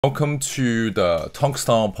Welcome to the Talk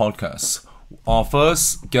Style podcast. Our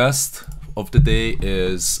first guest of the day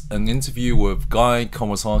is an interview with Guy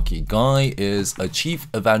Kawasaki. Guy is a chief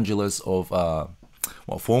evangelist of,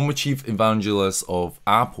 former chief evangelist of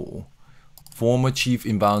Apple. Former chief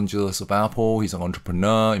evangelist of Apple. He's an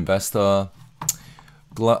entrepreneur, investor.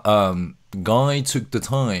 Guy took the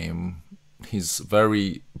time, his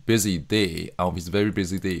very busy day, out of his very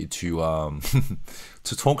busy day to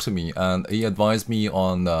to talk to me, and he advised me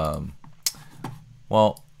on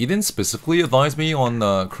he didn't specifically advise me on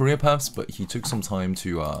career paths, but he took some time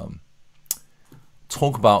to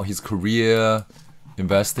talk about his career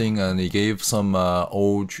investing, and he gave some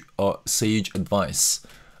old sage advice.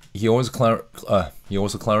 He also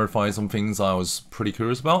clarified some things I was pretty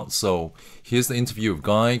curious about. So here's the interview of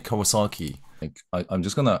Guy Kawasaki.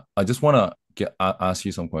 I just wanna ask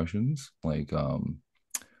you some questions, Yeah.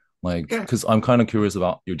 because I'm kind of curious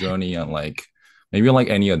about your journey, and maybe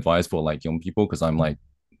any advice for young people, because I'm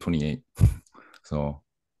 28. So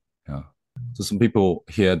yeah. So some people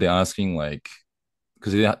here, they're asking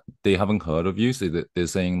because they haven't heard of you, so they're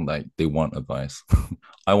saying they want advice.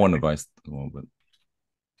 I want advice as well, but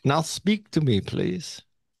Now speak to me, please.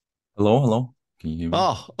 hello, can you hear me?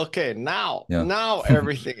 Oh, okay. Now, Yeah. now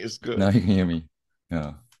everything is Now good. you can hear me.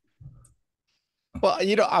 Yeah. Well,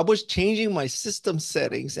 I was changing my system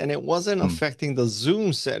settings and it wasn't Mm, affecting the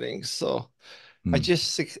Zoom settings. So mm, I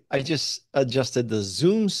just adjusted the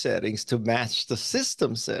Zoom settings to match the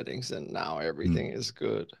system settings, and now mm. everything is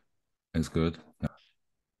good. It's good.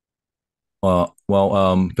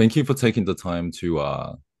 Thank you for taking the time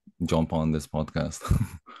to jump on this podcast.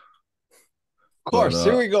 Of But course,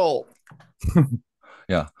 here we go.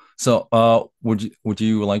 yeah. So would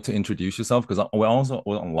you like to introduce yourself? Because we're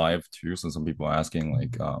on live too, so some people are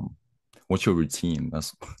asking what's your routine?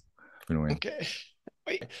 That's anyway. Okay.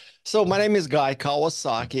 Wait. So my name is Guy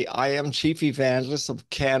Kawasaki. I am Chief Evangelist of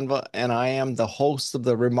Canva, and I am the host of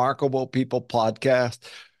the Remarkable People podcast.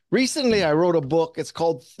 Recently, Mm, I wrote a book. It's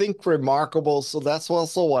called Think Remarkable. So that's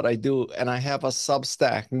also what I do. And I have a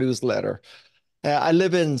Substack newsletter. I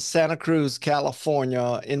live in Santa Cruz,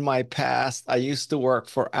 California. In my past, I used to work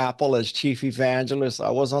for Apple as chief evangelist. I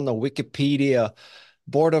was on the Wikipedia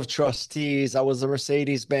board of trustees. I was a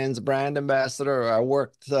Mercedes-Benz brand ambassador. I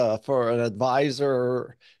worked for an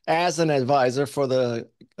advisor as an advisor for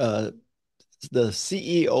uh, the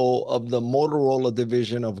CEO of the Motorola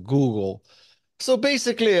division of Google. So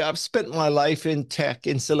basically, I've spent my life in tech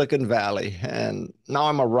in Silicon Valley, and now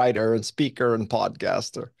I'm a writer and speaker and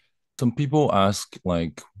podcaster. some people ask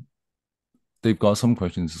they've got some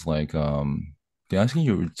questions, they're asking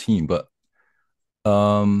your routine, but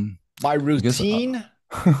um My I guess routine.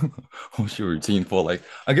 what's your routine for,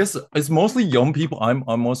 I guess it's mostly young people.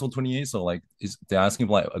 I'm also 28, so they're asking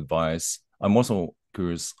for advice. I'm also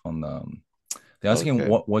curious on they're asking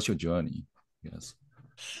Okay. what's your journey? Yes.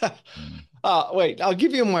 Mm, Wait, I'll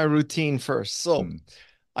give you my routine first. So mm,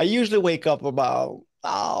 I usually wake up about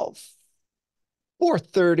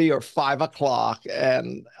 4:30 or 5 o'clock,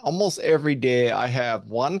 and almost every day I have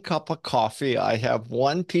one cup of coffee. I have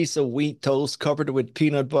one piece of wheat toast covered with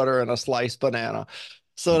peanut butter and a sliced banana.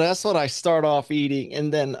 So mm, that's what I start off eating.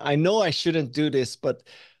 And then I know I shouldn't do this, but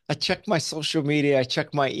I check my social media, I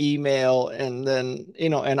check my email, and then,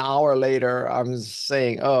 an hour later, I'm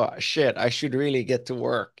saying, oh shit, I should really get to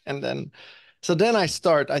work. So then I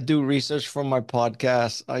do research for my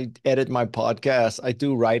podcast, I edit my podcast, I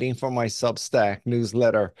do writing for my Substack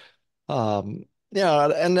newsletter.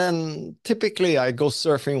 And then typically I go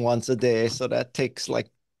surfing once a day, so that takes like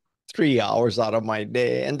 3 hours out of my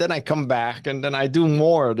day. And then I come back and then I do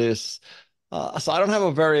more of this. So I don't have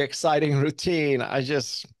a very exciting routine. I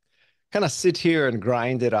just kind of sit here and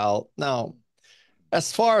grind it out. Now,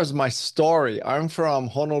 as far as my story, I'm from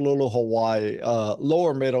Honolulu, Hawaii,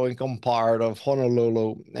 lower middle income part of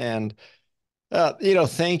Honolulu. And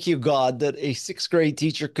thank you, God, that a sixth grade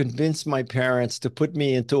teacher convinced my parents to put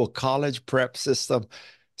me into a college prep system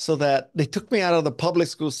so that they took me out of the public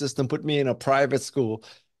school system, put me in a private school.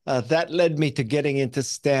 That led me to getting into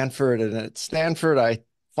Stanford. And at Stanford, I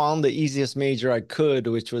found the easiest major I could,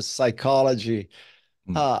 which was psychology.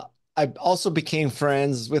 mm, Uh, I also became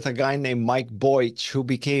friends with a guy named Mike Boych, who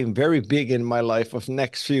became very big in my life of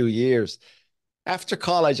next few years. After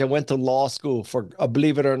college, I went to law school for,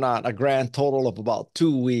 believe it or not, a grand total of about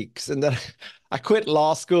 2 weeks. And then I quit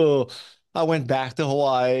law school. I went back to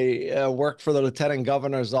Hawaii, worked for the lieutenant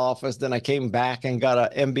governor's office. Then I came back and got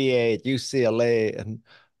an MBA at UCLA. And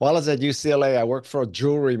while I was at UCLA, I worked for a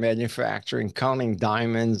jewelry manufacturing, counting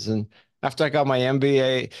diamonds. And After I got my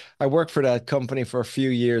MBA, I worked for that company for a few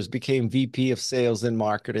years, became VP of sales and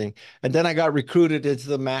marketing. And then I got recruited into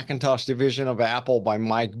the Macintosh division of Apple by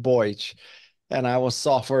Mike Boych. And I was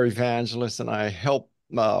software evangelist and I helped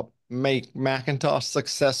make Macintosh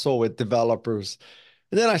successful with developers.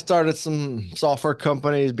 And then I started some software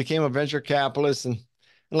companies, became a venture capitalist. And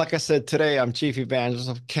like I said, today I'm chief evangelist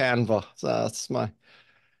of Canva. So that's my,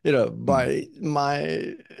 Mm,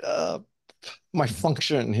 my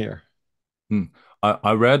function here. mm.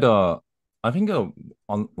 I read I think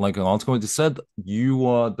on like an article it said you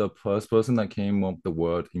were the first person that came up with the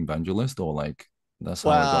word evangelist, or like that's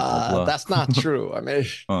how it got Well, popular. that's not true. I mean,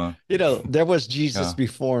 uh, there was Jesus yeah,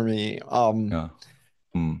 before me. yeah.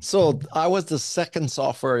 Mm, So I was the second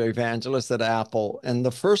software evangelist at Apple, and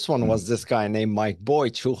the first one mm, was this guy named Mike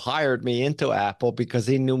Boych, who hired me into Apple because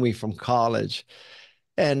he knew me from college.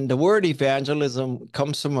 And the word evangelism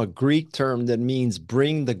comes from a Greek term that means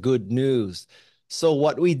bring the good news. So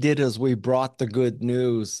what we did is we brought the good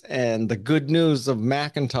news, and the good news of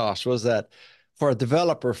Macintosh was that for a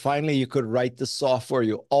developer, finally you could write the software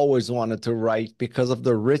you always wanted to write because of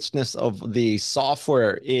the richness of the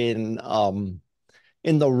software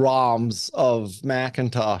in the ROMs of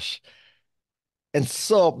Macintosh. And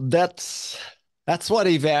so that's what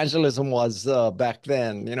evangelism was back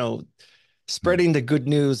then, mm, spreading the good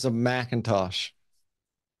news of Macintosh.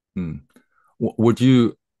 mm. Would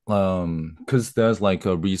you because there's like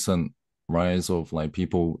a recent rise of like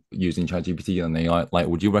people using ChatGPT and AI, like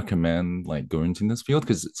would you recommend like going into this field?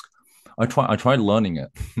 Because it's I tried learning it,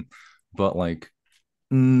 but like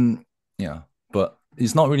mm, yeah, but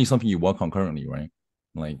it's not really something you work on currently, right?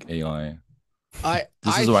 Like AI. I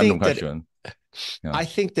This I is a random think that question. Yeah. I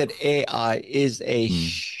think that AI is a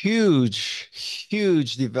Mm, huge,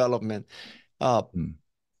 huge development. Uh, mm,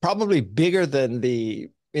 Probably bigger than the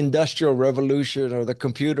industrial revolution or the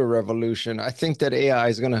computer revolution. I think that AI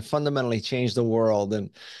is going to fundamentally change the world.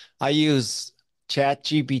 And I use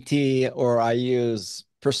ChatGPT or I use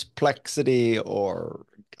Perplexity or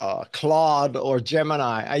Claude or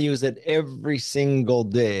Gemini. I use it every single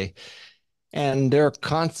day. And there are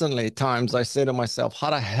constantly times I say to myself, how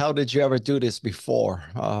the hell did you ever do this before?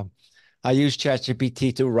 I use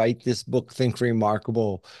ChatGPT to write this book, Think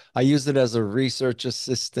Remarkable. I use it as a research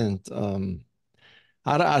assistant.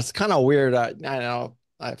 It's kind of weird. I know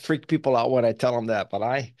I freak people out when I tell them that, but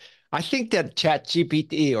I think that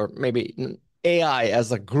ChatGPT or maybe AI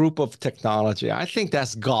as a group of technology, I think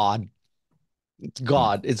that's God. It's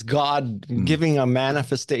mm, God. It's God mm, giving a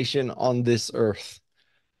manifestation on this earth.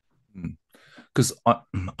 mm. Because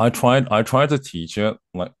I tried to teach it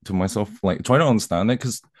like to myself, like try to understand it,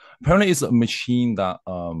 because apparently it's a machine that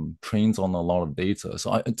trains on a lot of data.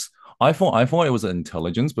 So I thought it was an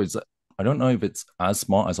intelligence, but it's I don't know if it's as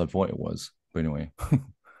smart as I thought it was. But anyway,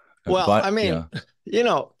 Well, I but mean, yeah,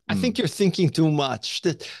 I think mm, you're thinking too much.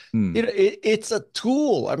 That mm, it's a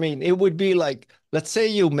tool. I mean, it would be like, let's say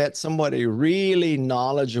you met somebody really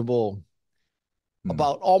knowledgeable mm,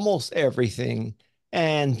 about almost everything,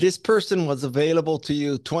 and this person was available to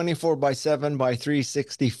you 24 by 7 by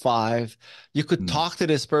 365. You could mm, talk to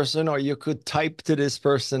this person or you could type to this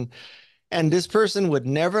person, and this person would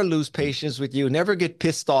never lose mm, patience with you, never get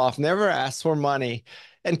pissed off, never ask for money,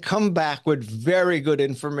 and come back with very good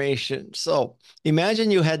information. So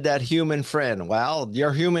imagine you had that human friend. Well,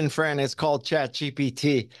 your human friend is called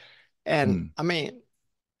ChatGPT. And mm. I mean,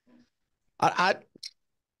 I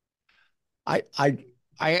I I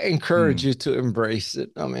I encourage Mm. you to embrace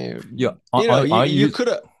it. I Yeah, mean, you know, I you use could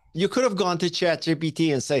have gone to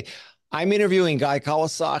ChatGPT and say, I'm interviewing Guy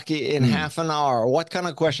Kawasaki in mm, half an hour. What kind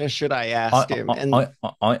of questions should I ask him? And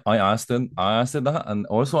I asked it that, and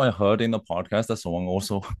also I heard in the podcast that someone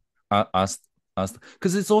also asked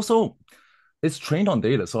because it's also it's trained on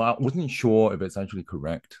data, so I wasn't sure if it's actually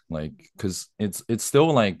correct, like because it's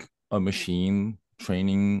still like a machine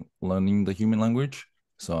training learning the human language.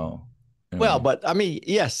 So well, anyway, but I mean,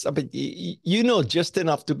 yes, but you know just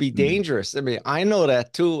enough to be mm, dangerous. I mean, I know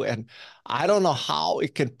that too, and I don't know how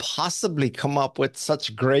it can possibly come up with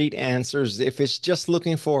such great answers if it's just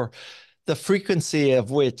looking for the frequency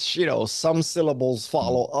of which, some syllables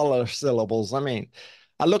mm, follow other syllables. I mean,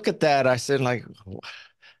 I look at that, I said like,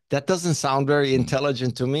 that doesn't sound very mm,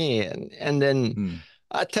 intelligent to me. And then mm.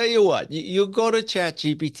 I tell you what, you go to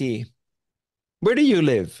ChatGPT. Where do you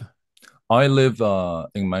live? I live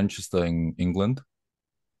in Manchester in England.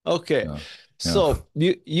 Okay. Yeah, yeah. So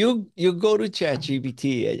you go to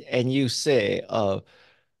ChatGPT and you say,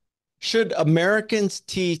 should Americans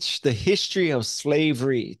teach the history of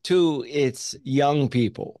slavery to its young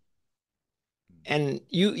people? And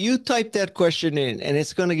you type that question in, and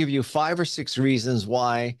it's going to give you 5 or 6 reasons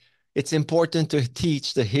why it's important to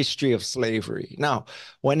teach the history of slavery. Now,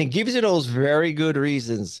 when it gives you those very good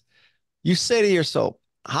reasons, you say to yourself,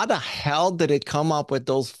 how the hell did it come up with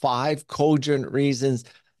those five cogent reasons?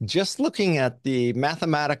 Just looking at the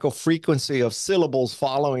mathematical frequency of syllables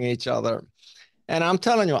following each other. And I'm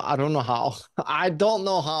telling you, I don't know how. I don't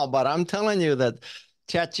know how, but I'm telling you that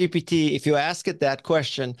ChatGPT, if you ask it that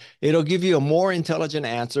question, it'll give you a more intelligent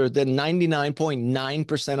answer than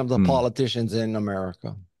 99.9% of the Mm, politicians in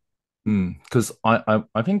America. Because I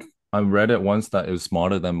think I read it once that it was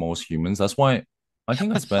smarter than most humans. That's why I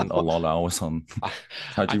think I spent a lot of hours on I,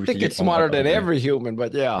 I think ChatGPT it's on like smarter a than day. every human,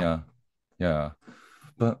 but yeah. Yeah, yeah.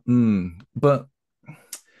 But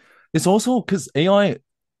it's also because AI,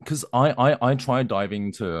 because I tried diving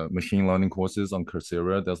into machine learning courses on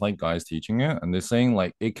Coursera. There's like guys teaching it, and they're saying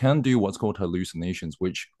like it can do what's called hallucinations,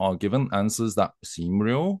 which are given answers that seem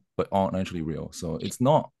real but aren't actually real. So it's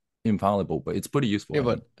not infallible, but it's pretty useful, Yeah, I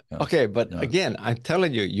think. but Yeah, okay, but yeah. again, I'm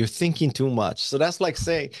telling you, you're thinking too much. So that's like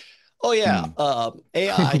saying, oh yeah, Mm.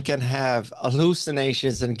 AI can have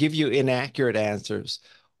hallucinations and give you inaccurate answers.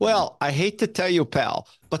 Yeah, Well, I hate to tell you, pal,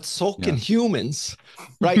 but so can yeah. humans,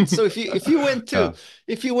 right? So Yeah, if you went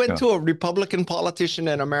yeah. to a Republican politician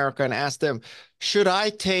in America and asked them, should I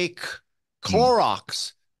take Mm,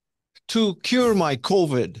 Clorox to cure my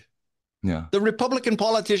COVID? yeah. The Republican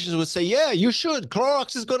politicians would say, yeah, you should.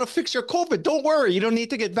 Clorox is going to fix your COVID. Don't worry. You don't need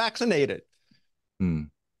to get vaccinated.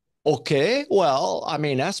 Mm, Okay, well, I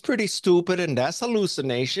mean, that's pretty stupid and that's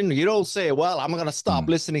hallucination. You don't say, well, I'm going to stop mm,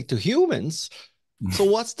 listening to humans. So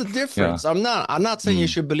what's the yeah. difference? I'm not saying you Mm,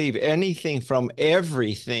 should believe anything from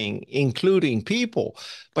everything, including people,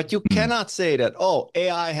 but you mm, cannot say that, oh,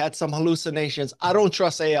 AI had some hallucinations. I don't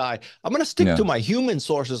trust AI. I'm going to stick to yeah. my human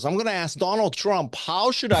sources. I'm going to ask Donald Trump,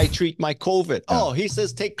 how should I treat my COVID? Yeah. Oh, he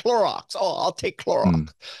says take Clorox. Oh, I'll take Mm,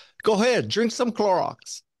 Clorox. Go ahead, drink some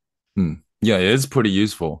Clorox. yeah, it is pretty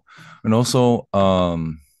useful. And also,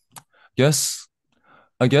 guess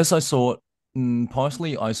I guess I saw it.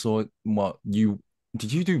 Partially, I saw it. What you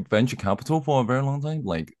did you do venture capital for a very long time?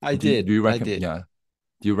 Like, do you I reckon? did. Yeah,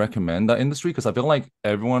 do you recommend that industry? Because I feel like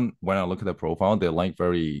everyone, when I look at their profile, they're like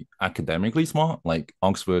very academically smart, like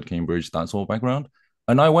Oxford, Cambridge, that sort of background.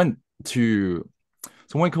 And I went to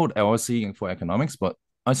someone called LSE for economics, but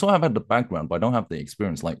I sort of have the background, but I don't have the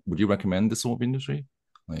experience. Like, would you recommend this sort of industry?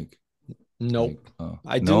 Like, Nope.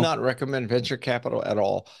 I do no? not recommend venture capital at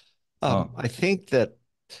all. Oh, I think that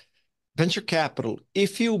venture capital,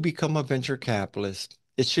 if you become a venture capitalist,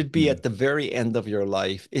 it should be at mm, the very end of your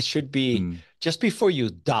life. It should be mm, just before you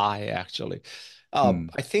die, actually.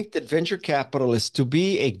 mm, I think that venture capital is to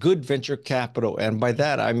be a good venture capital. And by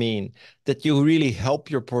that, I mean that you really help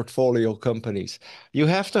your portfolio companies. You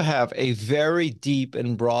have to have a very deep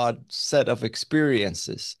and broad set of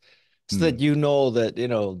experiences so that mm, you know that,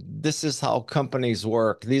 this is how companies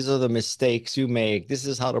work. These are the mistakes you make. This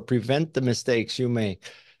is how to prevent the mistakes you make.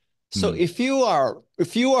 So mm, if you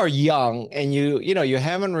are young and you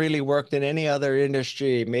haven't really worked in any other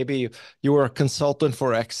industry, maybe you were a consultant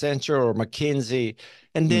for Accenture or McKinsey,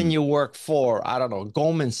 and then mm, you work for, I don't know,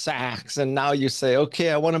 Goldman Sachs, and now you say,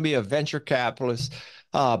 okay, I want to be a venture capitalist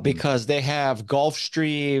mm, because they have Gulf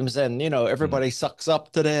streams and mm. everybody sucks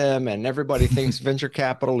up to them and everybody thinks venture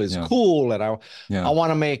capital is Yeah, cool and I yeah.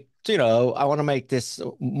 want to make I want to make this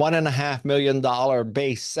 $1.5 million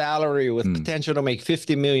base salary with Mm, potential to make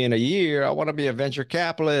 50 million a year. I want to be a venture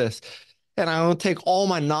capitalist. And I want to take all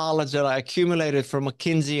my knowledge that I accumulated from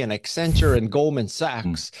McKinsey and Accenture and Goldman mm.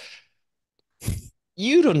 Sachs.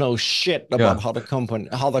 You don't know shit about Yeah. how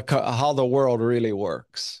how the world really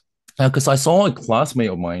works. Because I saw a classmate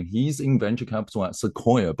of mine, he's in venture capital at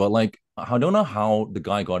Sequoia, but like I don't know how the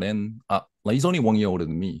guy got in. Like he's only 1 year older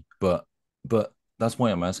than me, but that's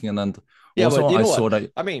why I'm asking. And then Yeah, also but you I know saw what?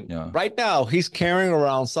 that, I mean, yeah. right now he's carrying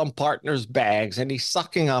around some partner's bags and he's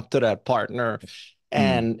sucking up to that partner.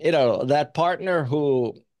 Mm, And, that partner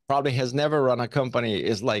who probably has never run a company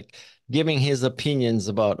is like giving his opinions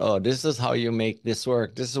about, oh, this is how you make this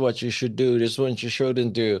work. This is what you should do. This is what you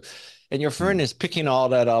shouldn't do. And your friend mm, is picking all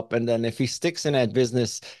that up. And then if he sticks in that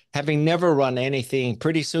business, having never run anything,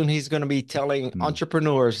 pretty soon he's going to be telling mm,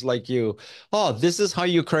 entrepreneurs like you, oh, this is how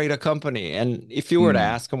you create a company. And if you were to mm,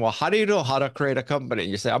 ask him, well, how do you know how to create a company?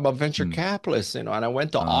 You say, I'm a venture mm. capitalist, and I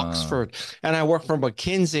went to Uh, Oxford and I worked for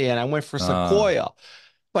McKinsey and I went for uh, Sequoia.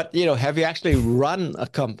 But, have you actually run a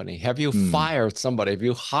company? Have you mm. fired somebody? Have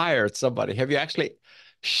you hired somebody? Have you actually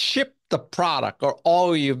shipped the product? Or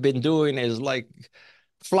all you've been doing is like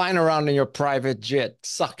flying around in your private jet,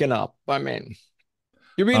 sucking up? I mean,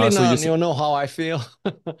 you really So not, you know how I feel?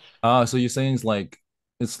 so you're saying it's like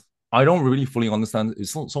it's I don't really fully understand.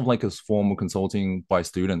 It's sort of like a formal consulting by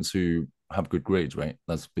students who have good grades, right?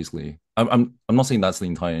 That's basically. I'm not saying that's the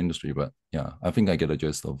entire industry, but yeah, I think I get a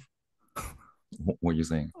gist of what you're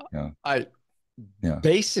saying. Yeah, I yeah.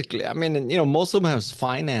 basically, I mean, most of them have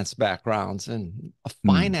finance backgrounds, and a Hmm.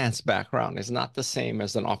 finance background is not the same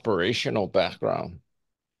as an operational background.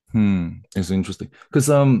 Hmm. It's interesting because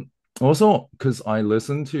also because I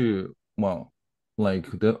listen to well like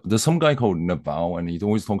there's some guy called Naval and he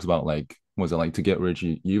always talks about like was it like to get rich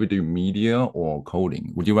you either do media or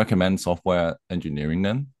coding. Would you recommend software engineering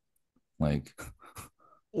then? Like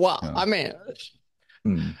Well, yeah. I mean,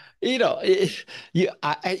 Hmm. you know, it, you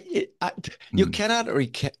you Hmm. cannot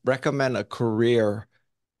recommend a career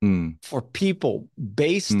Hmm. for people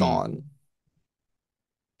based Hmm. on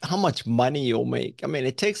how much money you'll make. I mean,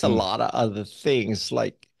 it takes a Hmm. lot of other things.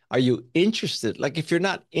 Like, are you interested? Like, if you're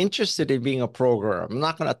not interested in being a programmer, I'm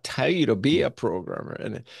not going to tell you to be a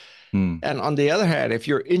programmer. Hmm. And on the other hand, if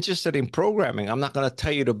you're interested in programming, I'm not going to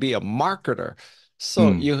tell you to be a marketer. So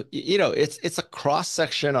Hmm. it's a cross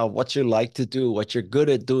section of what you like to do, what you're good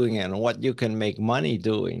at doing, and what you can make money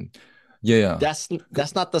doing. Yeah, yeah.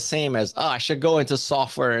 That's not the same as, oh, I should go into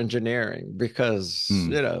software engineering because,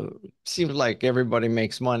 Hmm. seems like everybody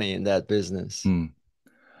makes money in that business. Hmm.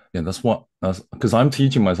 Yeah, that's because I'm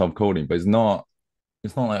teaching myself coding, but it's not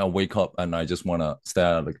like I wake up and I just want to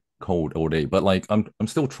stare at the code all day. But like I'm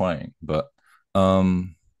still trying. But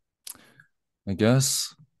um, I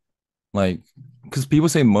guess like because people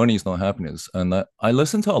say money is not happiness, and I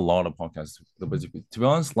listen to a lot of podcasts. But to be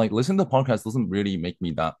honest, like listening to podcasts doesn't really make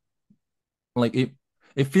me that like it.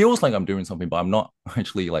 It feels like I'm doing something, but I'm not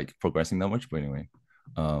actually like progressing that much. But anyway,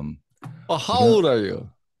 um, Well, I how guess old are you?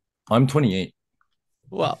 I'm 28.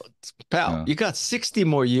 Well, pal, Yeah, you got 60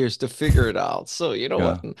 more years to figure it out. So, you know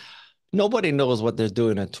what? yeah, Nobody knows what they're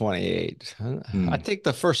doing at 28. I mm, think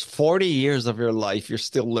the first 40 years of your life, you're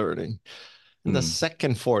still learning. And the mm,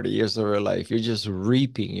 second 40 years of your life, you're just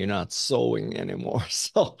reaping. You're not sowing anymore.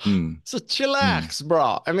 mm, So mm. chillax,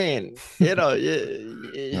 bro. I mean,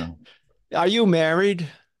 Yeah. are you married?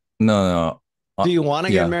 No, no. Do you want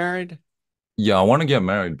to get Yeah. married? Yeah, I want to get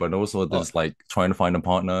married, but also Oh, there's like trying to find a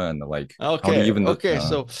partner and like how do you okay. even Okay. yeah.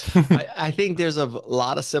 So I think there's a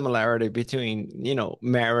lot of similarity between,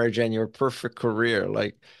 marriage and your perfect career.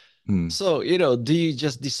 Like, Mm, so, do you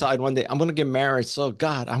just decide one day, I'm going to get married? So,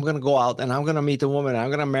 God, I'm going to go out and I'm going to meet a woman. I'm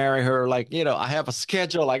going to marry her. Like, I have a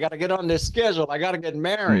schedule. I got to get on this schedule. I got to get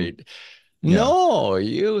mm, married. yeah. No,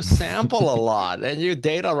 you sample a lot and you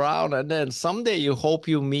date around. And then someday you hope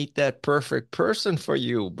you meet that perfect person for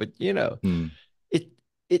you. But, Mm,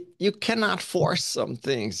 it, you cannot force some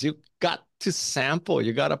things. You got to sample.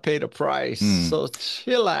 You got to pay the price. mm. So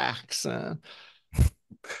chillax.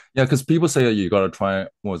 Yeah, because people say that you gotta try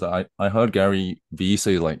what was it? I heard Gary V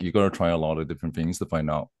say like you gotta try a lot of different things to find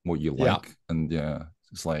out what you Yeah. like. And yeah,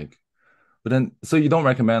 it's like but then so you don't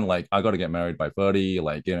recommend like I gotta get married by 30,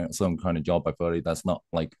 like some kind of job by 30. That's not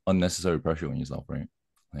like unnecessary pressure on yourself, right?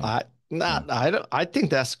 Like I yeah. not I don't I think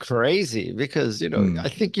that's crazy because Mm, I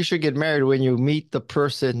think you should get married when you meet the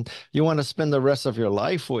person you want to spend the rest of your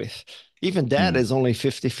life with. Even that mm, is only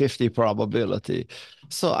 50-50 probability.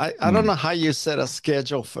 So I don't mm. know how you set a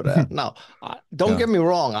schedule for that. Now, don't Yeah. get me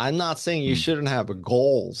wrong. I'm not saying you Mm, shouldn't have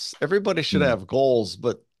goals. Everybody should mm, have goals,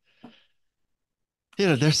 but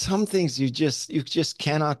there's some things you just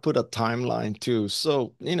cannot put a timeline to.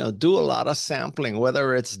 So, do a lot of sampling,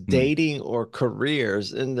 whether it's mm, dating or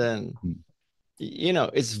careers, and then mm,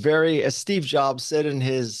 it's very, as Steve Jobs said in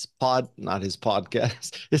not his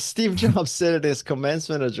podcast, as Steve Jobs said in his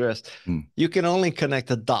commencement address, mm, you can only connect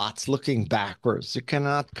the dots looking backwards. You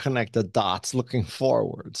cannot connect the dots looking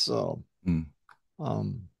forward. So, mm,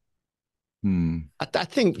 um, mm. I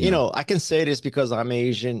think, Yeah. I can say this because I'm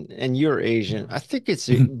Asian and you're Asian. I think it's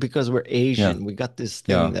because we're Yeah. Asian. We got this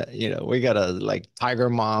thing Yeah. that, we got to like tiger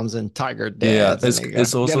moms and tiger Yeah. Yeah. dads, and they got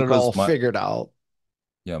It's to get also it all because my figured out.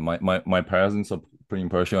 yeah, my parents are pretty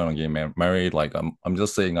impartial on getting married. Like I'm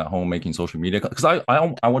just sitting at home making social media because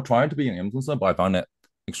I would try to be an influencer, but I found it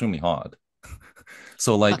extremely hard.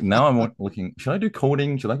 So like now I'm looking, should I do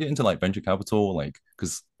coding? Should I get into like venture capital? Like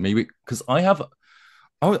because maybe because I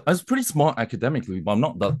was pretty smart academically, but I'm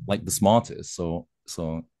not the smartest. So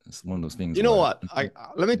it's one of those things You know where what?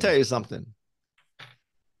 Let me yeah. tell you something.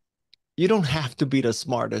 You don't have to be the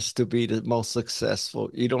smartest to be the most successful.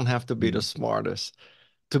 You don't have to be the Mm, smartest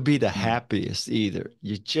to be the mm, happiest either.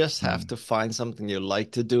 You just have mm, to find something you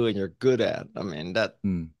like to do and you're good at. I mean,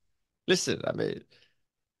 mm, listen, I mean,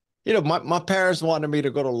 my parents wanted me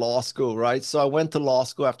to go to law school, right? So I went to law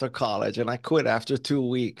school after college and I quit after 2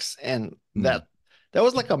 weeks. And mm, that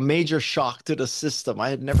was like a major shock to the system. I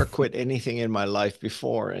had never quit anything in my life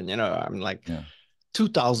before. And, I'm like, Yeah.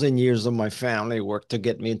 2,000 years of my family worked to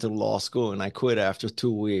get me into law school, and I quit after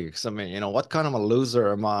 2 weeks. I mean, what kind of a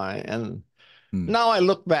loser am I? And Mm, now I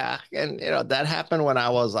look back and, that happened when I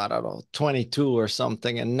was, I don't know, 22 or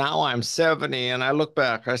something. And now I'm 70 and I look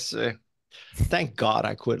back, I say, thank God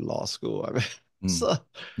I quit law school. I mean, mm, so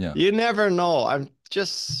yeah. you never know. I'm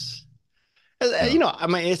just, Yeah. I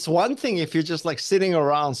mean, it's one thing if you're just like sitting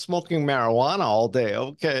around smoking marijuana all day.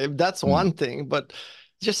 Okay, that's Mm, one thing, but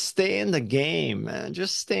just stay in the game, man.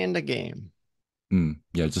 Just stay in the game.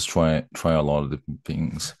 yeah. Just try a lot of different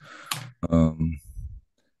things. Um,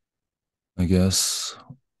 I guess.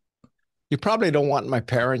 You probably don't want my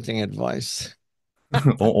parenting advice.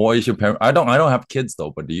 Or is your parent? I don't have kids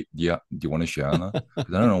though, but do you want to share that?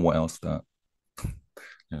 Because I don't know what else that.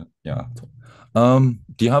 Yeah, yeah.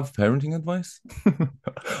 Do you have parenting advice?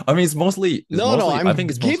 I mean, it's No, no, mostly. I I'm think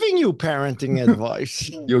it's most. giving you parenting advice.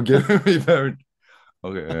 You're giving me parent.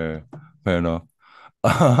 Okay, yeah, yeah, fair enough.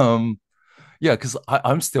 Um, yeah, because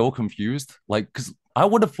I'm still confused. Like, because I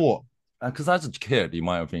would have thought, because as a kid, you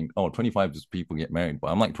might have think, oh, 25 just people get married, but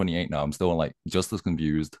I'm like 28 now. I'm still like just as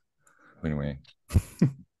confused. Anyway,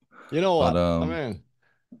 You know but what? I mean,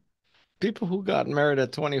 people who got married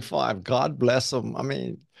at 25, God bless them. I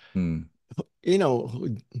mean, hmm, you know,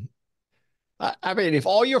 I mean, if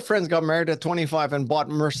all your friends got married at 25 and bought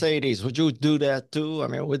Mercedes, would you do that too? I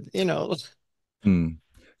mean, hmm.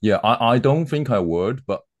 Yeah, I don't think I would,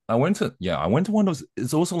 but I went to one of those.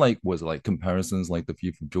 It's also like was like comparisons like the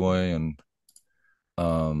Thief of Joy and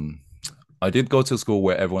um I did go to a school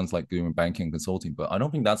where everyone's like doing banking and consulting, but I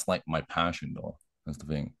don't think that's like my passion though. That's the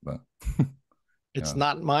thing. But it's yeah.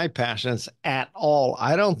 not my passions at all.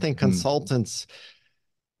 Hmm,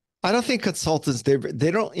 I don't think consultants,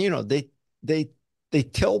 they don't, they, they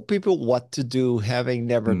tell people what to do having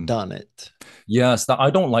never hmm. done it. Yes, I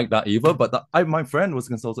don't like that either. But my friend was a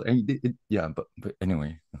consultant, and yeah. But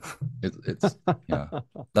anyway, it's yeah.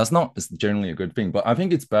 That's not it's generally a good thing. But I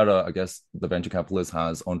think it's better. I guess the venture capitalist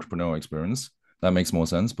has entrepreneurial experience. That makes more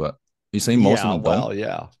sense. But you say most of Yeah, them don't. well,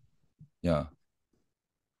 yeah. Yeah,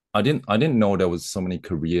 I didn't know there was so many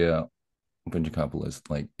career venture capitalists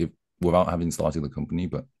like if without having started the company.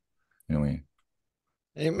 But anyway,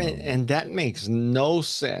 I mean, um, and that makes no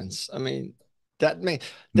sense. I mean, that may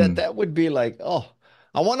hmm, that would be like, oh,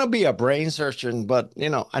 I want to be a brain surgeon, but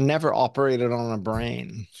I never operated on a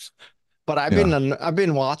brain. But yeah. I've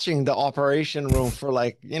been watching the operation room for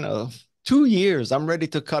like, 2 years. I'm ready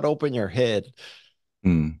to cut open your head.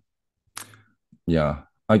 Hmm. Yeah,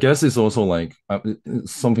 I guess it's also like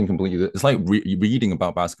it's something completely. It's like reading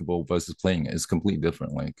about basketball versus playing it. It's completely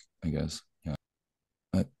different. Like I guess, yeah.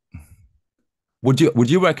 Uh, would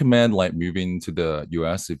you recommend like moving to the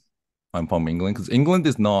US if I'm from England? Because England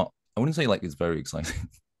is not. I wouldn't say like it's very exciting.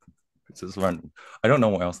 It's just random. I don't know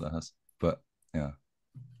what else that has, but yeah.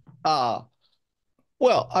 Uh,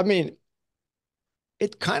 well, I mean,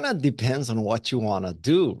 it kind of depends on what you want to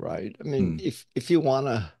do, right? I mean, Hmm. if you want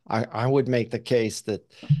to, I would make the case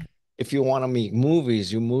that if you want to make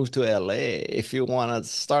movies, you move to LA. If you want to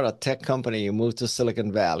start a tech company, you move to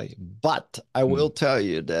Silicon Valley. But I will Hmm. tell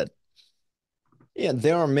you that, yeah,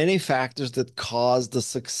 there are many factors that cause the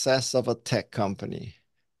success of a tech company.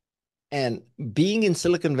 And being in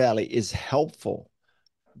Silicon Valley is helpful,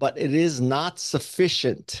 but it is not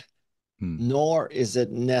sufficient, Hmm. nor is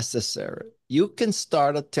it necessary. You can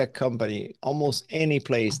start a tech company almost any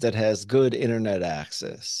place that has good internet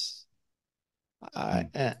access.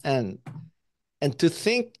 Hmm. And to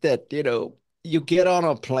think that, you get on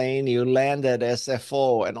a plane, you land at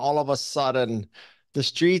SFO, and all of a sudden the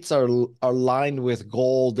streets are lined with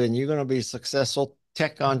gold, and you're going to be a successful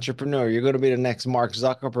tech entrepreneur. You're going to be the next Mark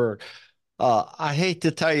Zuckerberg. I hate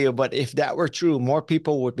to tell you, but if that were true, more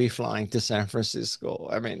people would be flying to San Francisco.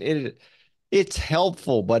 I mean, it's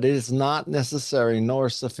helpful, but it is not necessary nor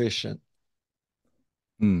sufficient.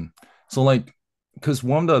 Mm. So like, because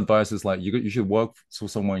one of the advice is like you should work for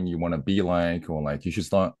someone you want to be like, or like you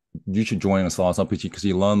should join a startup because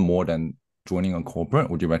you learn more than joining a corporate.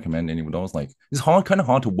 Would you recommend any of those? Like, it's kind of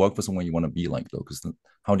hard to work for someone you want to be like though, because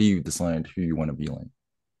how do you decide who you want to be like?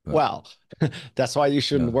 But Well, that's why you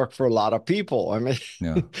shouldn't yeah, work for a lot of people. I mean,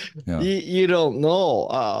 yeah, yeah, you don't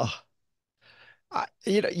know.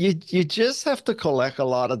 You just have to collect a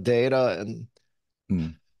lot of data. And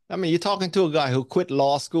mm, I mean, you're talking to a guy who quit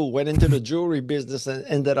law school, went into the jewelry business, and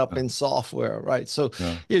ended up yeah, in software, right? So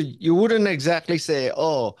yeah, you wouldn't exactly say,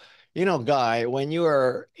 oh, Guy, when you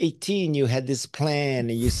were 18, you had this plan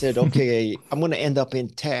and you said, okay, I'm going to end up in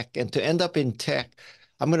tech. And to end up in tech,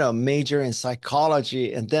 I'm going to major in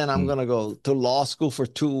psychology, and then I'm mm, going to go to law school for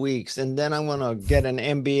 2 weeks, and then I'm going to get an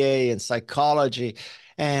MBA in psychology,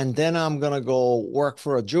 and then I'm going to go work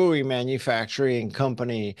for a jewelry manufacturing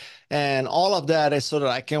company. And all of that is so that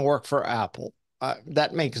I can work for Apple.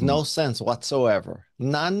 That makes mm, no sense whatsoever.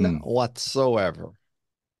 None mm. whatsoever.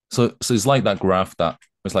 So it's like that graph that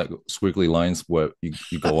it's like squiggly lines where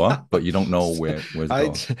you go up, but you don't know where to I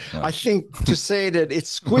go. Yeah. I think to say that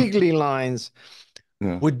it's squiggly lines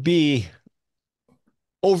Yeah. would be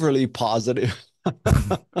overly positive.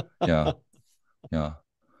 Yeah. Yeah.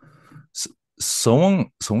 S someone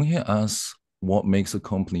here asks what makes a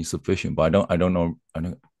company sufficient, but I don't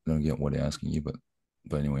get what they're asking you, but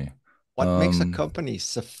anyway. What makes a Um company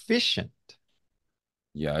sufficient?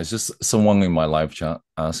 yeah, it's just someone in my live chat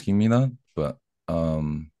asking me that, but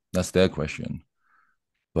that's their question.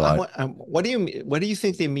 But What do you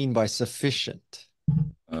think they mean by sufficient?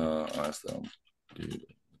 I asked them, dude,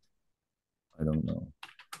 I don't know.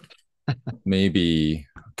 Maybe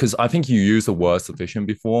because I think you used the word sufficient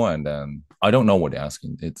before, and then I don't know what they're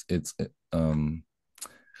asking.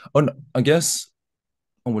 Oh, no, I guess.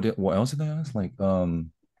 Oh, what else did they ask? Like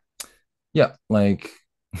yeah, like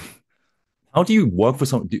how do you work for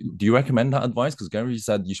some? Do you recommend that advice? Because Gary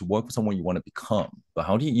said you should work for someone you want to become, but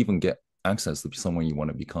how do you even get access to someone you want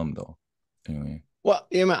to become, though? Anyway. Well,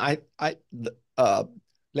 uh,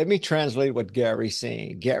 let me translate what Gary's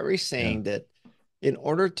saying. Gary's Yeah. saying that in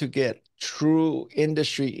order to get true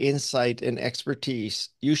industry insight and expertise,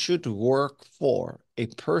 you should work for a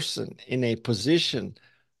person in a position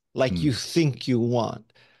like you Mm. think you want.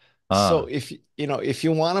 So Ah. if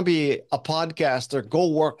you want to be a podcaster, go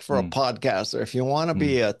work for a Mm. podcaster. If you want to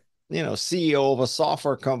be Mm. a, CEO of a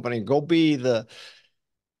software company, go be the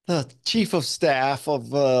chief of staff of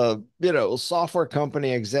software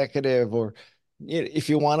company executive. Or if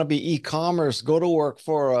you want to be e-commerce, go to work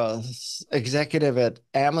for a executive at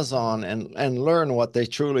Amazon and learn what they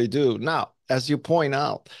truly do. Now, as you point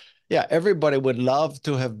out, yeah, everybody would love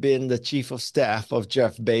to have been the chief of staff of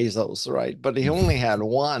Jeff Bezos, right? But he only had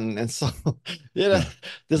one. And so, you know,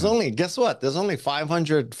 Yeah. Yeah. guess what? There's only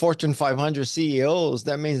 500 Fortune 500 CEOs.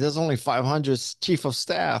 That means there's only 500 chief of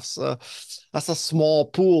staff. So that's a small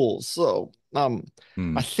pool. So, I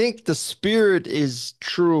Mm. think the spirit is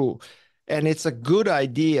true, and it's a good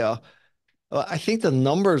idea. I think the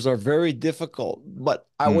numbers are very difficult, but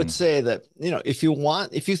I would Mm. say that, if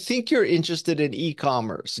you think you're interested in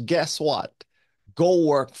e-commerce, guess what? Go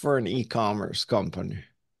work for an e-commerce company.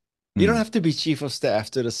 You don't Mm. have to be chief of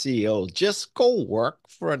staff to the CEO. Just go work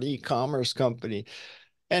for an e-commerce company.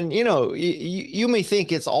 And you may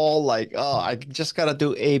think it's all like, oh, I just got to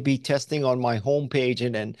do A/B testing on my homepage,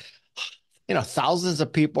 and then thousands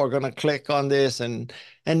of people are going to click on this, and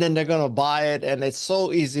then they're going to buy it, and it's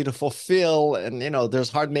so easy to fulfill, and there's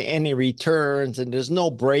hardly any returns, and there's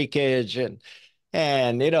no breakage, and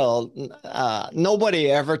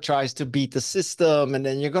nobody ever tries to beat the system. And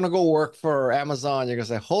then you're going to go work for Amazon. You're going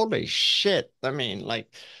to say, holy shit. I mean,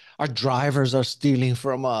 like, our drivers are stealing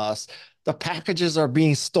from us. The packages are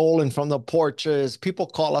being stolen from the porches. People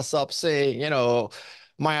call us up saying,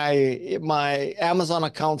 my Amazon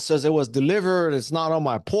account says it was delivered. It's not on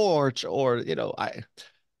my porch. Or,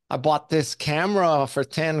 I bought this camera for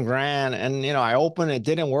 10 grand, and I opened it,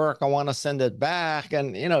 didn't work. I want to send it back.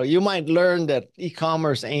 And you might learn that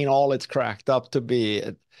e-commerce ain't all it's cracked up to be.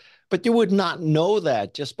 But you would not know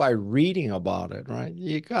that just by reading about it, right?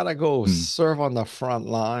 You gotta go Mm. serve on the front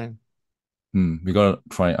line. Mm. We gotta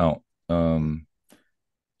try it out.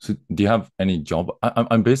 So do you have any job?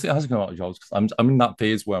 I'm basically asking about jobs because I'm in that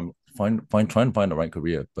phase where I'm trying to find the right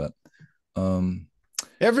career, but um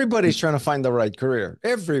Everybody's it, trying to find the right career.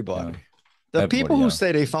 yeah, Everybody. The everybody, people who yeah.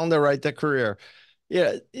 say they found the right career,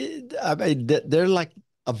 yeah, I mean, they're like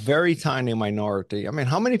a very tiny minority. I mean,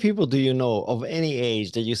 how many people do you know of any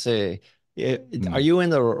age that you say, are Mm. you in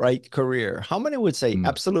the right career? How many would say, Mm.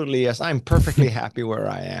 absolutely, yes, I'm perfectly happy where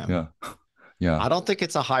I am? Yeah. Yeah. I don't think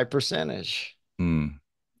it's a high percentage. Mm.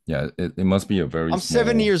 Yeah, it must be a very I'm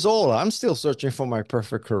 70 small years old. I'm still searching for my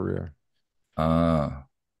perfect career. ah.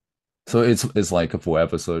 So it's like a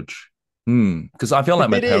forever search. Hmm. Because I feel like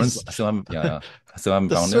my It parents is. still haven't yeah, yeah. I still haven't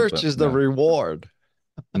The found it, search but is the yeah. reward.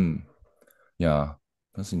 Hmm. Yeah.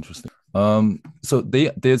 That's interesting. So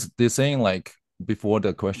they're saying like before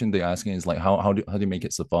the question they're asking is like how do you make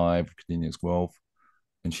it survive, continuous growth,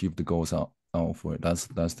 achieve the goals out for it?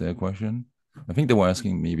 That's their question. I think they were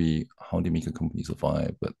asking maybe how do you make a company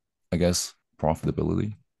survive, but I guess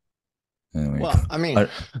profitability. Anyway, Well, I mean, I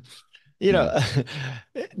you yeah.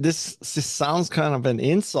 know, this sounds kind of an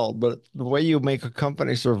insult, but the way you make a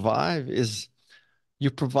company survive is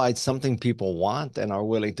you provide something people want and are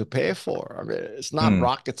willing to pay for. I mean, it's not Mm,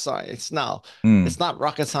 rocket science. Now, mm. it's not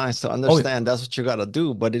rocket science to Oh, yeah. understand that's what you got to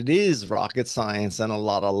do, but it is rocket science and a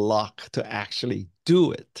lot of luck to actually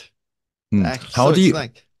do it. Mm. So it's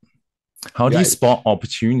like, How do you yeah, spot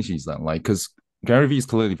opportunities then? Like, because Gary Vee is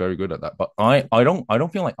clearly very good at that, but I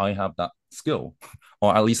don't feel like I have that skill,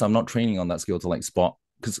 or at least I'm not training on that skill to like spot.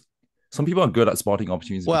 Because some people are good at spotting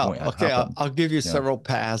opportunities well, before it okay, happens. I'll give you Yeah. several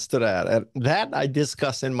paths to that. And that I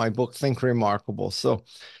discuss in my book, Think Remarkable. So,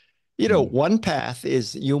 Mm, one path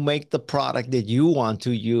is you make the product that you want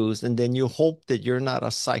to use, and then you hope that you're not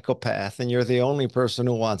a psychopath and you're the only person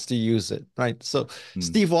who wants to use it, right? So mm,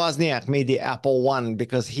 Steve Wozniak made the Apple One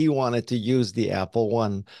because he wanted to use the Apple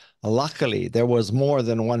One. Luckily, there was more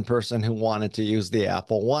than one person who wanted to use the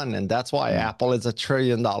Apple One, and that's why mm, Apple is a $1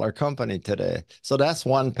 trillion company today. So that's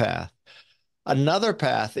one path. Another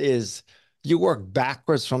path is you work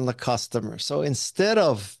backwards from the customer. So instead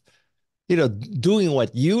of doing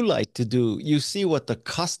what you like to do, you see what the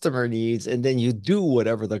customer needs, and then you do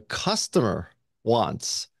whatever the customer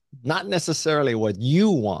wants, not necessarily what you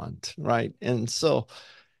want, right? And so,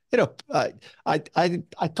 I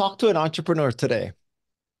talked to an entrepreneur today,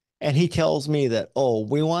 and he tells me that, oh,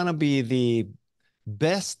 we want to be the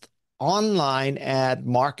best online ad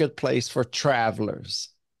marketplace for travelers.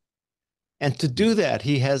 And to do mm, that,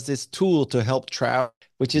 he has this tool to help travel,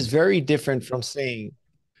 which is mm, very different from saying,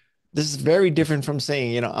 this is very different from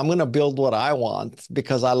saying, I'm going to build what I want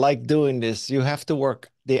because I like doing this. You have to work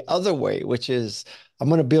the other way, which is I'm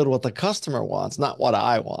going to build what the customer wants, not what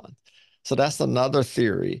I want. So that's another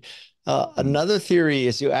theory. mm, Another theory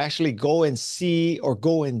is you actually go and see or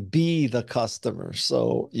go and be the customer.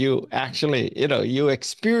 So you actually, you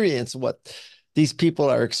experience what these people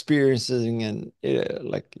are experiencing, and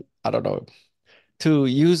like, I don't know, to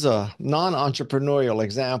use a non-entrepreneurial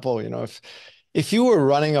example, if you were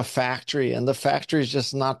running a factory and the factory is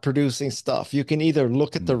just not producing stuff, you can either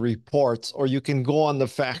look at the mm, reports or you can go on the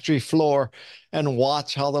factory floor and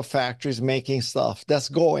watch how the factory is making stuff. That's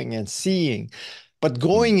going and seeing. But mm,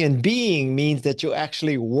 going and being means that you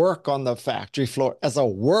actually work on the factory floor as a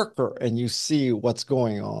worker and you see what's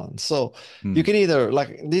going on. So you mm, can either,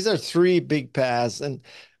 like, these are three big paths, and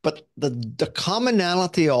but the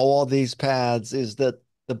commonality of all these paths is that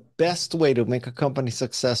the best way to make a company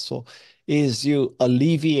successful is you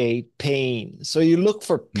alleviate pain. So you look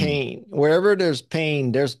for mm. pain. Wherever there's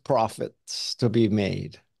pain, there's profits to be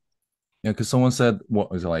made. Yeah, because someone said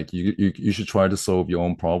what was it, like you should try to solve your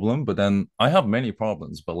own problem, but then I have many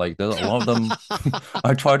problems, but like there's a lot of them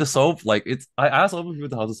I try to solve. Like I ask other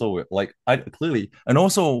people how to solve it. Like I clearly, and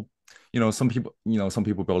also, some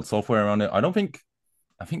people build software around it.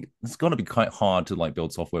 I think it's gonna be quite hard to like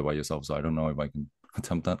build software by yourself. So I don't know if I can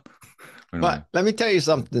attempt that. Anyway. But let me tell you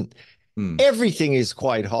something. Mm, Everything is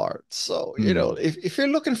quite hard. So, mm, if you're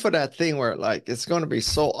looking for that thing where like it's going to be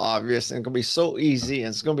so obvious and going to be so easy and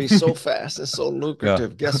it's going to be so fast and so yeah,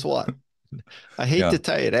 lucrative, guess what? I hate yeah, to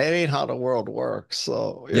tell you, that ain't how the world works.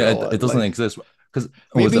 So, you yeah. know It what? doesn't Like, exist because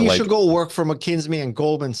was maybe it you should like? go work for McKinsey and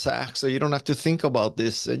Goldman Sachs so you don't have to think about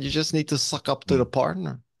this and you just need to suck up to the Mm,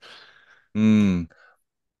 partner. mm,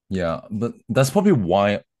 yeah, but that's probably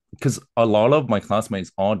why. Because a lot of my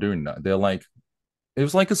classmates are doing that. They're like, it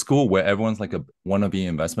was like a school where everyone's like a wannabe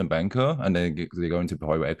investment banker, and then they go into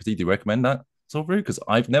private equity. Do you recommend that software? Because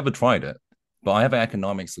I've never tried it, but I have an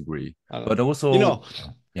economics degree. I don't know. But You also, know,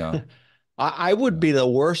 yeah, I would yeah, be the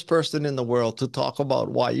worst person in the world to talk about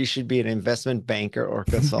why you should be an investment banker or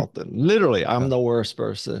consultant. Literally, I'm yeah, the worst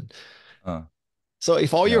person. uh, So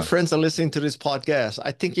if all your yeah. friends are listening to this podcast,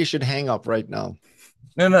 I think you should hang up right now.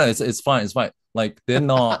 No, no, it's fine, it's fine. Like they're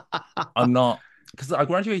not. I'm not because I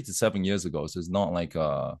graduated 7 years ago, so it's not like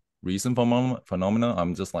a recent phenomena.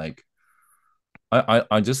 I'm just like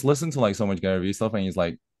I just listen to like so much Gary Vee stuff, and he's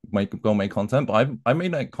like make content. But I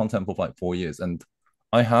made like content for like 4 years, and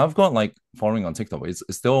I have got like following on TikTok. It's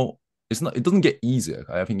still it's not it doesn't get easier.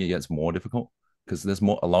 I think it gets more difficult because there's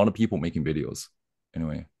a lot of people making videos.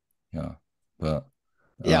 Anyway, yeah, but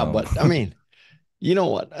Yeah, um, but I mean, you know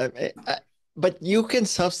what? But you can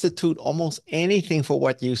substitute almost anything for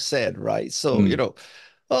what you said, right? So, mm,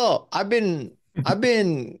 oh, I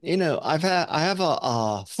have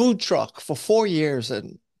a food truck for 4 years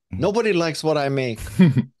and nobody likes what I make.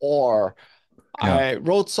 Or yeah, I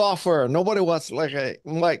wrote software. Nobody wants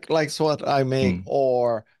likes what I make. mm,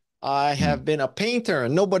 Or I mm, have been a painter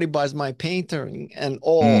and nobody buys my painting. And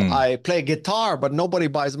oh, mm, I play guitar, but nobody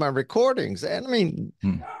buys my recordings. And I mean,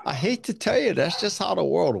 mm. I hate to tell you, that's just how the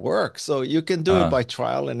world works. So you can do it Uh, by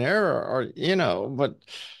trial and error, or but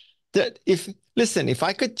that if listen, if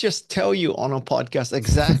I could just tell you on a podcast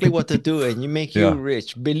exactly what to do and you make you Yeah.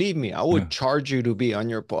 rich, believe me, I would Yeah. charge you to be on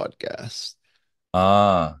your podcast.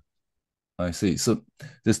 Ah, I see. So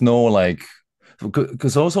there's no like,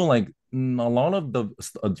 because also like a lot of the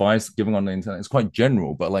advice given on the internet is quite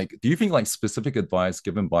general. But like, do you think like specific advice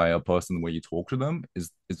given by a person where you talk to them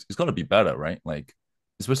is it's got to be better, right? Like,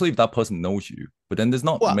 especially if that person knows you. But then there's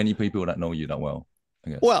not Well, many people that know you that well,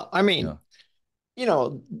 I guess. well, I Yeah. mean, you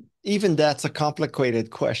know, even that's a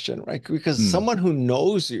complicated question, right? Because Mm, someone who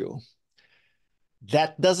knows you,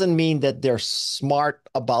 that doesn't mean that they're smart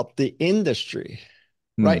about the industry,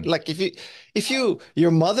 right? mm, Like if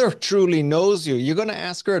your mother truly knows you, you're going to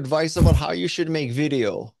ask her advice about how you should make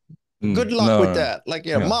video. Good luck with no, that. Like,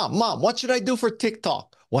 yeah. mom, what should I do for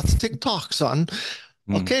TikTok? What's TikTok, son?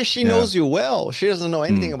 Okay, she Yeah. knows you well. She doesn't know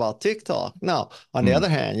anything Mm, about TikTok. Now, on the mm, other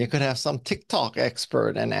hand, you could have some TikTok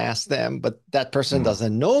expert and ask them, but that person mm,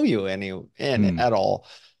 doesn't know you any mm, at all.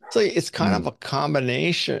 So it's kind of mm, a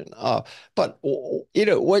combination. But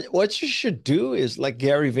what you should do is like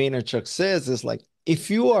Gary Vaynerchuk says, is like if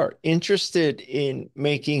you are interested in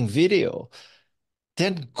making video,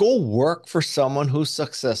 then go work for someone who's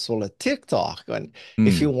successful at TikTok. And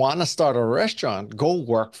if you mm, want to start a restaurant, go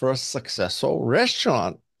work for a successful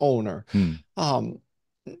restaurant owner. mm, Um,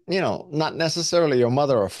 not necessarily your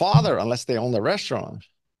mother or father unless they own the restaurant.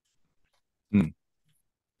 mm.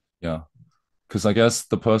 Yeah. Because I guess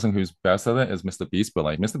the person who's best at it is Mr. Beast, but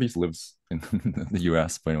like Mr. Beast lives in the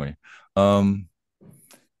US. But anyway, um,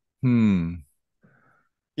 hmm,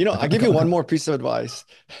 I'll give you one more piece of advice.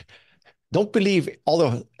 Don't believe all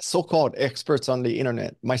the so-called experts on the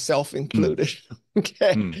internet, myself hmm, included.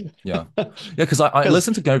 Okay. yeah, yeah. Because I Because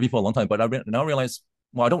listened to Gary Vee for a long time, but now realize,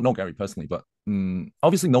 well, I don't know Gary personally, but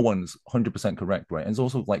obviously no one's 100% correct, right? And it's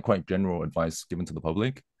also like quite general advice given to the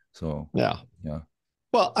public. So yeah. yeah,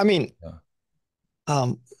 Well, I mean, yeah,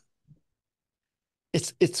 um,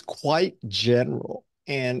 it's quite general,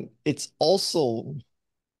 and it's also,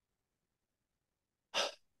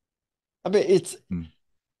 I mean, it's mm,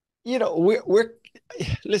 we're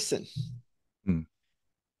listen, mm,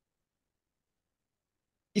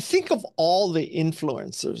 you think of all the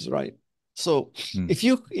influencers, right? So mm, if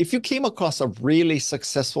you came across a really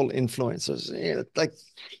successful influencers, like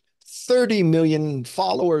 30 million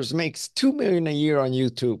followers makes 2 million a year on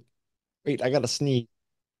YouTube. Wait, I gotta sneeze.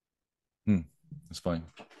 mm. It's fine.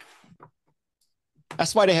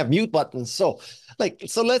 That's why they have mute buttons. So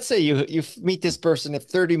let's say you meet this person, if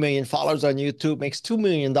 30 million followers on YouTube, makes $2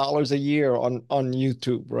 million a year on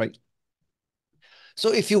YouTube, right?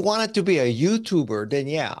 So if you wanted to be a YouTuber, then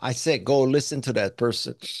yeah, I said go listen to that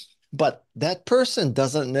person. But that person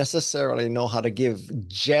doesn't necessarily know how to give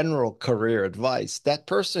general career advice. That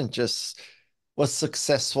person just was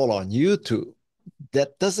successful on YouTube.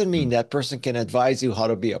 That doesn't mean Mm, that person can advise you how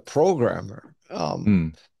to be a programmer.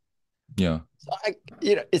 mm, yeah, I,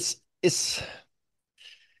 you know,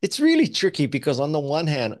 it's really tricky because on the one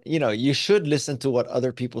hand, you should listen to what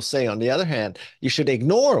other people say. On the other hand, you should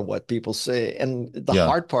ignore what people say. And the yeah,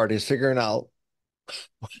 hard part is figuring out,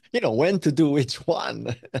 when to do which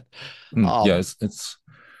one. yeah. Um,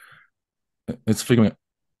 It's figuring.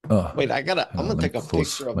 Oh, wait, I'm gonna let me take a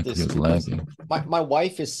close picture of my this computer's because lagging. my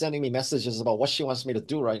wife is sending me messages about what she wants me to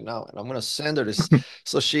do right now, and I'm gonna send her this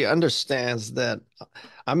so she understands that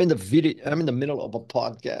I'm in the middle of a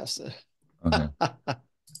podcast. Okay.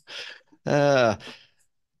 Uh,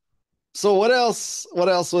 so what else? What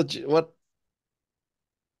else would you, what?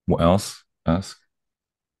 What else? Ask.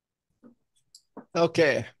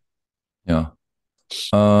 Okay. Yeah.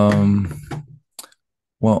 Um.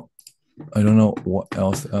 Well, I don't know what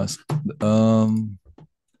else to ask. Um.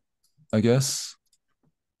 I guess.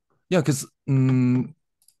 Yeah, because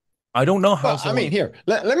I don't know how Well, I mean, someone. here,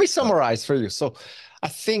 let me Yeah. summarize for you. So I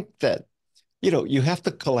think that, you have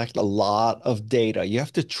to collect a lot of data. You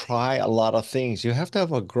have to try a lot of things. You have to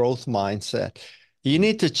have a growth mindset. You Mm,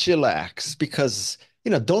 need to chillax because,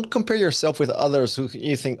 don't compare yourself with others who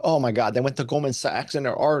you think, oh my God, they went to Goldman Sachs and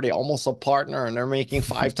they're already almost a partner and they're making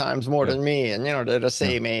 5 times more yeah. than me. And, they're the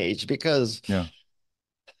Yeah. same age because Yeah.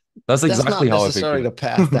 That's that's exactly not how I necessarily picture the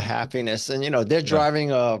path to happiness. And, they're it. Yeah.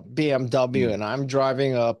 driving a BMW Mm, and I'm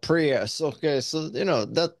driving a Prius. Okay. So,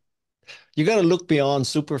 that you got to look beyond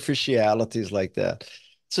superficialities like that.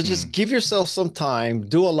 So just mm, give yourself some time,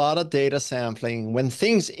 do a lot of data sampling. When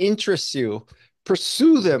things interest you,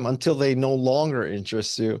 pursue them until they no longer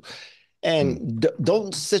interest you. mm, And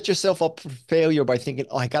don't set yourself up for failure by thinking,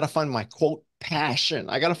 oh, I got to find my quote passion.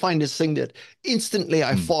 I got to find this thing that instantly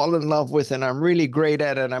I mm, fall in love with and I'm really great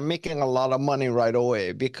at it. I'm making a lot of money right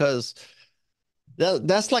away because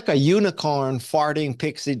That's like a unicorn farting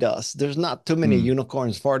pixie dust. There's not too many Mm,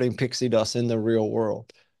 unicorns farting pixie dust in the real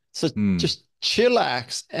world. So mm, just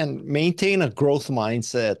chillax and maintain a growth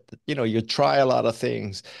mindset. You try a lot of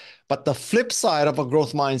things. But the flip side of a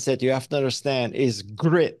growth mindset you have to understand is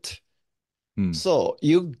grit. mm, So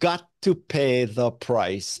you got to pay the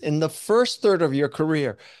price. In the first third of your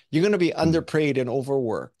career, you're going to be mm, underpaid and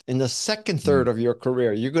overworked. In the second third mm, of your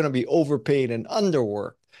career, you're going to be overpaid and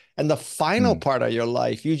underworked. And the final mm, part of your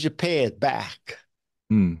life, you should pay it back.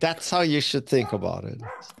 mm. That's how you should think about it.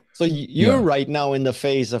 So you're Yeah. right now in the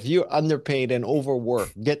phase of you're underpaid and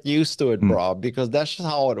overworked. Get used to it, Mm, bro, because that's just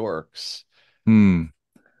how it works. mm.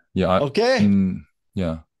 Yeah. Okay?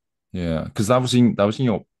 Yeah. Yeah. Because that was in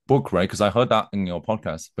your book, right? Because I heard that in your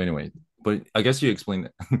podcast. But anyway, but I guess you explained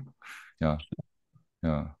it. Yeah.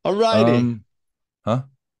 Yeah. All righty. Um. Huh?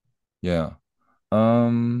 Yeah.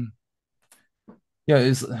 Um. Yeah.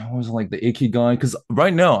 It was like the icky guy. Because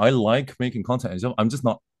right now I like making content. I'm just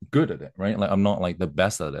not good at it, right? Like I'm not like the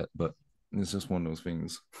best at it. But it's just one of those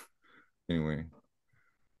things. Anyway.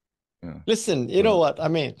 Yeah. Listen, you know But. what? I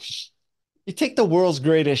mean, you take the world's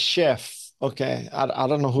greatest chef. Okay, I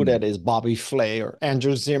don't know who Mm, that is, Bobby Flay or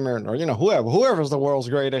Andrew Zimmern or whoever's the world's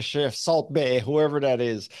greatest chef, Salt Bay, whoever that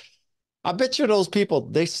is. I bet you those people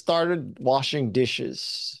they started washing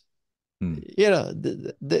dishes. mm,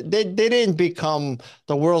 They didn't become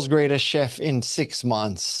the world's greatest chef in 6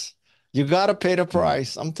 months. You got to pay the mm.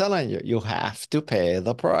 price. I'm telling you, you have to pay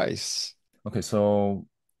the price. Okay. So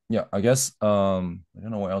yeah, I guess I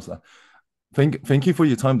don't know what else. Thank you for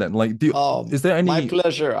your time then. Like, is there My any?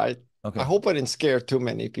 pleasure. I Okay. hope I didn't scare too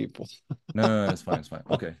many people. No, no, no, it's fine, it's fine.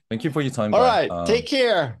 Okay. Thank you for your time, All Guy. right, take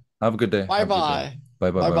care. Have a good day. Bye Have a good day. bye.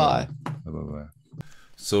 Bye bye Bye bye bye bye. bye bye bye bye.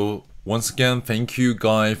 So once again, thank you,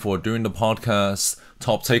 Guy, for doing the podcast.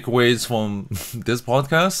 Top takeaways from this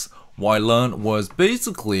podcast. What I learned was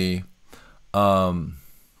basically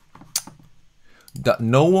that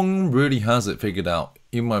no one really has it figured out.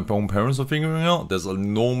 Even my own parents are figuring out. There's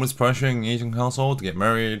enormous pressure in Asian household to get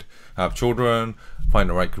married, have children, find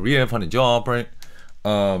the right career, find a job, right?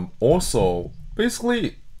 Also,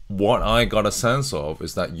 basically, what I got a sense of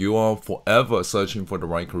is that you are forever searching for the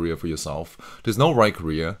right career for yourself. There's no right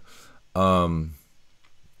career.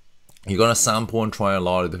 You're gonna sample and try a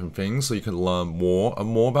lot of different things so you can learn more and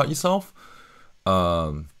more about yourself.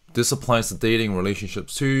 This applies to dating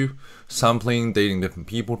relationships too. Sampling, dating different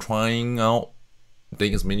people, trying out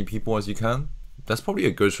dating as many people as you can. That's probably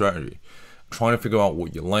a good strategy. Trying to figure out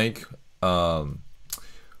what you like.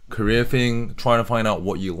 Career thing, trying to find out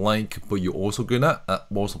what you like, but you're also good at, that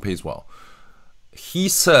also pays well. He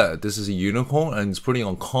said this is a unicorn, and it's pretty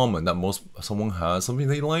uncommon that someone has something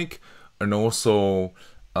they like, and also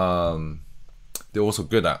they're also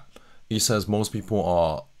good at. He says most people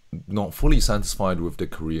are not fully satisfied with their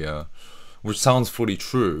career, which sounds fully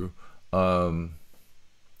true. And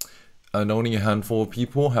only a handful of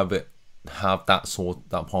people have that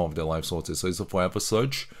part of their life sorted. So it's a forever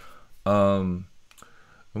search.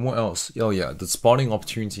 And what else? Oh yeah, the spotting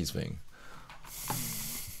opportunities thing.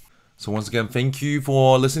 So once again, thank you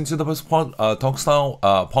for listening to the Talk Style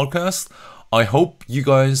podcast. I hope you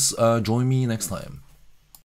guys join me next time.